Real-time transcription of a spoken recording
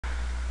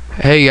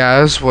Hey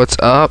guys, what's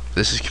up?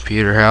 This is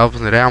Computer Help,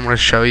 and today I'm going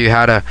to show you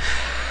how to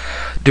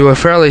do a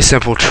fairly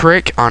simple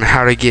trick on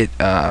how to get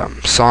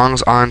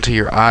songs onto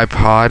your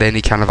iPod,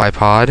 any kind of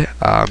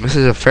iPod. This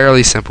is a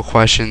fairly simple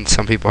question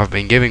some people have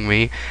been giving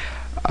me.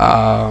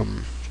 I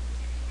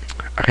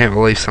can't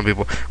believe some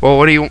people. Well,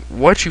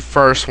 what you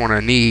first want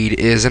to need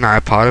is an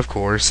iPod, of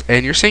course,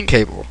 and your sync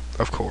cable,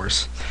 of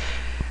course.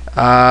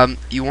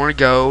 You want to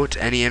go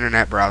to any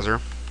internet browser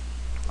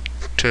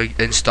to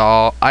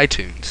install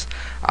iTunes.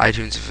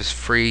 iTunes is a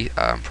free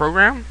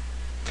program.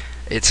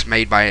 It's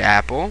made by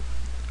Apple.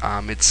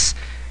 It's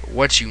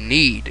what you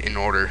need in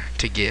order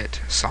to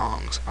get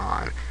songs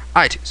on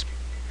iTunes.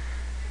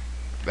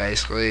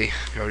 Basically,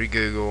 go to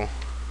Google,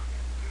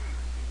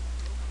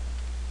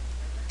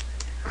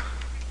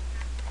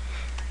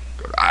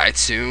 go to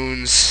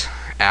iTunes,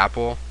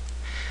 Apple,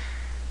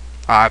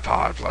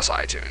 iPod plus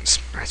iTunes.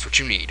 That's what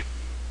you need.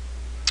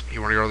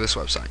 You want to go to this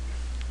website.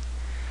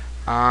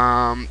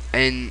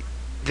 And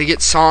to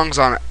get songs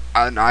on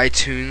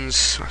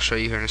iTunes, I'll show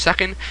you here in a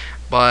second.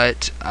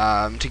 But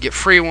to get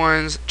free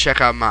ones,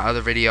 check out my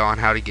other video on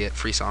how to get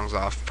free songs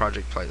off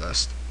Project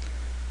Playlist.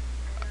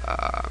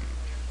 I'm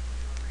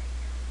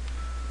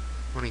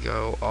going to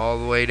go all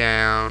the way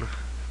down.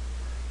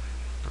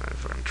 I'm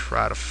going to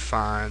try to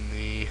find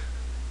the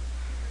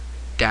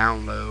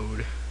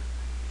download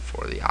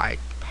for the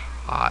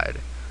iPod.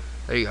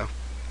 There you go.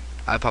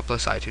 iPod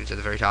plus iTunes at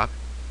the very top.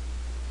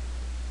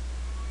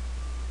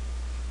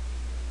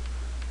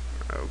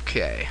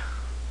 Okay,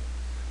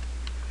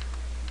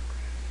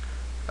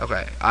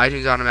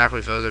 iTunes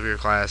automatically fills up your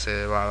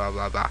classes, blah blah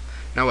blah blah.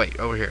 No, wait,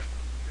 over here.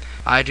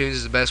 iTunes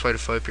is the best way to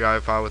fill up your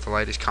iPod with the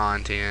latest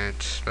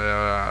content,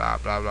 blah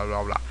blah blah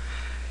blah blah.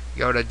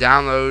 Go to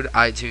download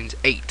iTunes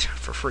 8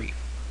 for free.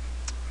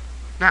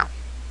 Now,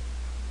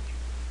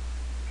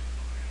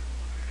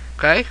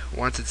 okay,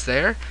 once it's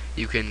there,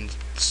 you can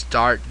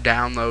start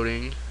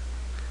downloading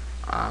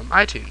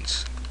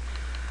iTunes.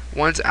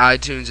 Once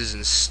iTunes is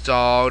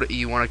installed,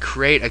 you want to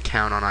create an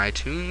account on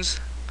iTunes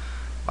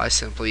by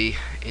simply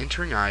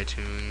entering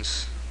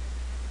iTunes.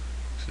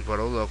 This is what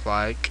it'll look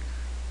like.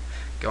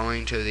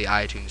 Going to the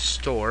iTunes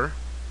store.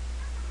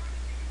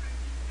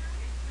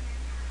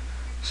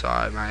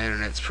 Sorry, my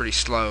internet's pretty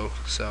slow,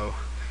 so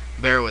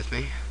bear with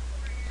me.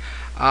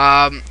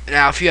 Now,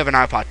 if you have an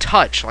iPod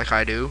Touch like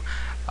I do,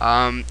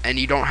 and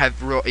you don't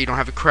have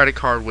a credit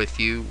card with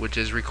you, which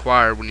is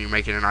required when you're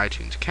making an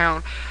iTunes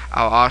account,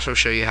 I'll also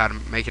show you how to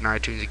make an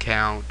iTunes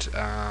account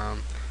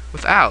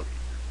without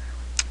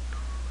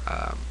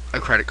a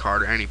credit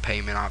card or any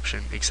payment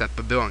option except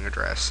a billing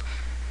address.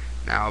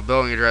 Now, a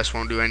billing address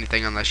won't do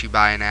anything unless you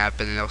buy an app,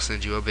 and then they'll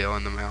send you a bill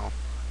in the mail.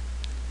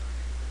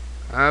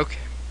 Okay.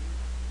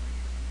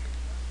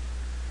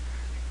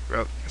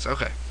 It's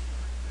okay.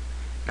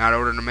 Now, in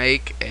order to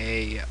make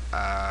a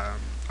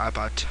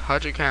iPod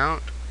Touch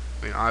account,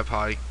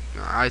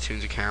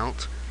 iTunes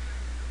account,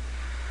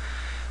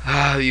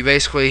 you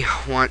basically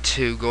want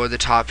to go at the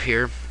top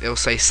here. It'll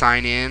say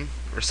sign in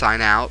or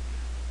sign out,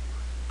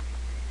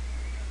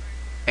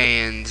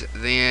 and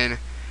then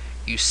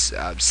you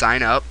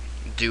sign up,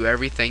 do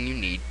everything you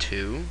need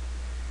to,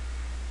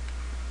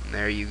 and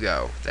there you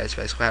go. That's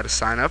basically how to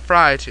sign up for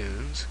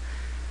iTunes.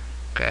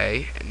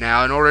 Okay,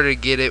 now in order to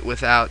get it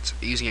without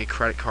using a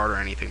credit card or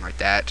anything like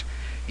that,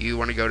 you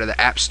want to go to the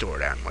App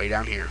Store way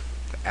down here.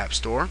 The App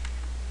Store.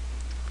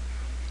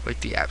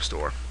 Click the App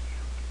Store.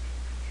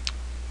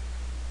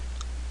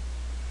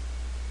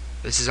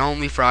 This is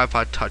only for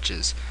iPod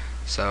Touches,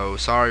 so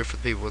sorry for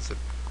the people with the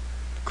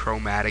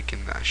chromatic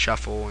and the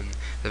shuffle and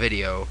the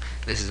video.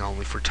 This is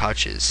only for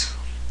touches.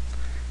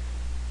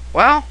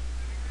 Well,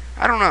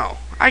 I don't know.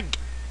 I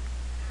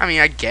mean,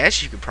 I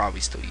guess you could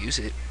probably still use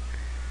it,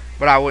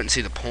 but I wouldn't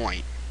see the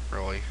point,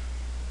 really.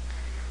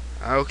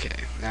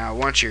 Okay, now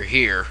once you're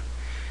here,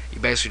 you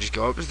basically just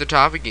go up to the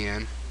top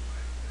again.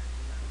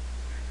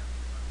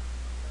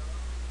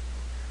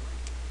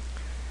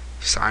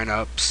 Sign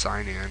up,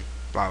 sign in,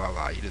 blah blah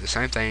blah. You do the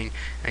same thing,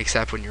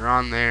 except when you're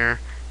on there,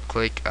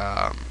 click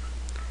none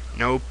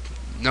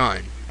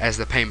as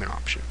the payment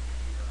option.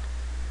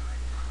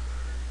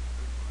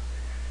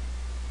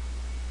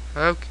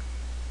 Okay.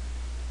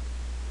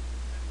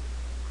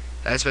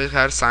 That's basically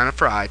how to sign up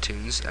for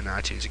iTunes, an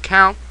iTunes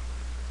account.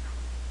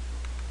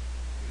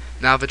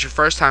 Now, if it's your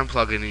first time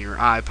plugging in your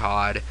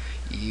iPod,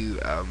 you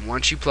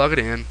once you plug it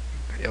in,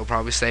 it'll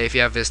probably say, if you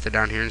have Vista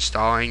down here,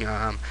 installing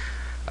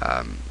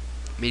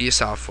media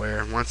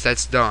software. Once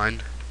that's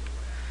done,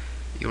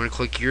 you want to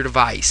click your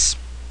device.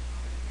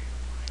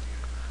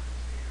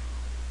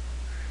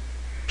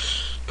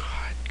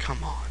 God,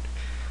 come on.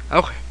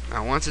 Okay,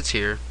 now once it's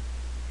here,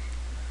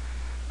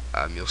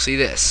 you'll see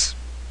this.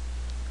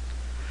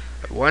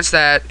 Once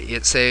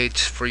it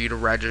says for you to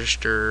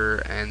register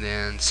and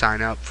then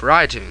sign up for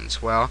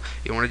iTunes. Well,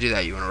 you want to do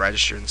that. You want to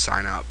register and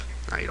sign up.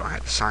 Now, you don't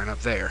have to sign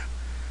up there.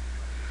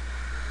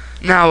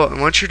 Now,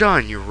 once you're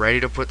done, you're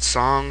ready to put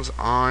songs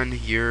on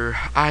your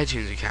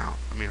iTunes account.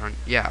 On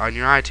your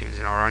iTunes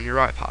or on your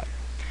iPod.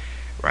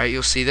 right,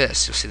 you'll see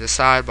this. You'll see the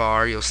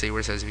sidebar. You'll see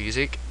where it says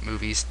music,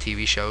 movies,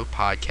 TV show,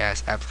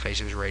 podcast,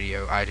 applications,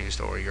 radio, iTunes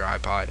Store, your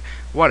iPod,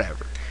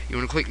 whatever. You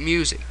want to click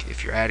music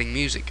if you're adding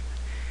music.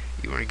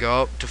 You want to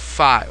go up to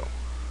file.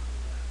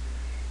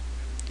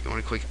 You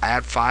want to click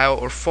add file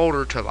or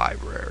folder to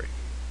library.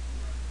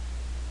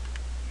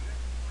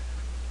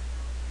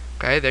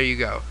 Okay, there you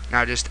go.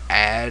 Now just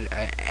add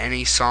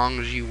any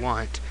songs you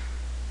want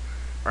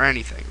or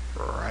anything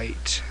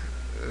right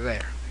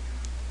there.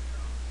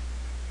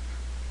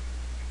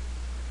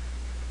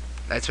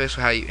 That's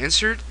basically how you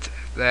insert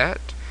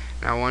that.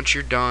 Now once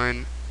you're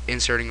done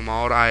inserting them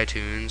all to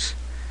iTunes,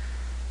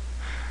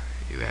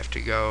 you have to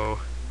go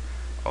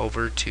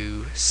over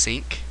to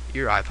sync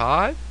your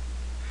iPod,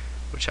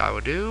 which I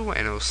will do,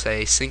 and it'll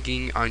say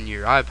syncing on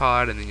your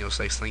iPod, and then you'll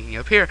say syncing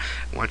up here.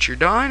 Once you're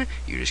done,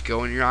 you just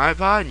go in your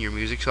iPod and your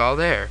music's all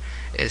there.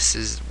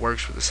 This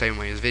works with the same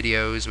way as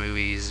videos,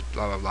 movies,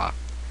 blah blah blah.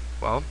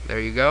 Well, there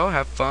you go.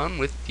 Have fun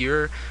with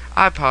your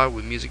iPod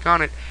with music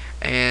on it,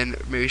 and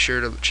be sure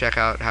to check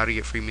out how to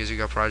get free music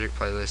on Project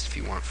Playlist if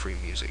you want free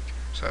music.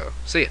 So,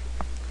 see ya.